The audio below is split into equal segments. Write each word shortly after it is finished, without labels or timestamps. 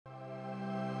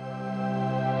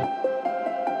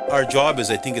Our job is,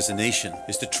 I think, as a nation,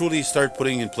 is to truly start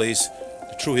putting in place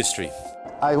the true history.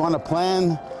 I want to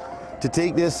plan to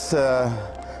take this to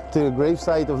the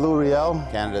gravesite of Louis Riel.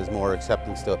 Canada is more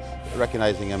accepting still,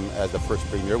 recognizing him as the first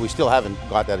premier. We still haven't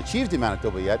got that achieved in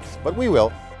Manitoba yet, but we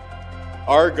will.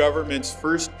 Our government's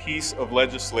first piece of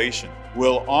legislation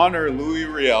will honor Louis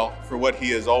Riel for what he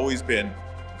has always been,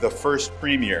 the first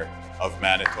premier of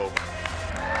Manitoba.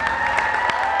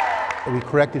 We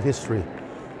corrected history.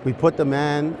 We put the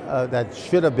man that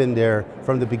should have been there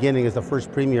from the beginning as the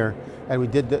first premier, and we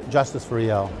did justice for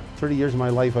Riel. 30 years of my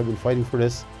life I've been fighting for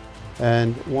this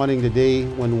and wanting the day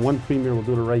when one premier will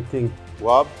do the right thing.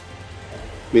 Rob,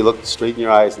 let me look straight in your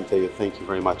eyes and tell you thank you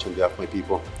very much on behalf of my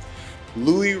people.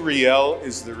 Louis Riel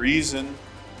is the reason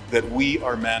that we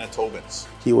are Manitobans.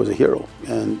 He was a hero,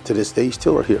 and to this day, he's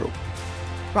still a hero.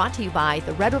 Brought to you by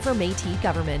the Red River Métis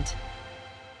government.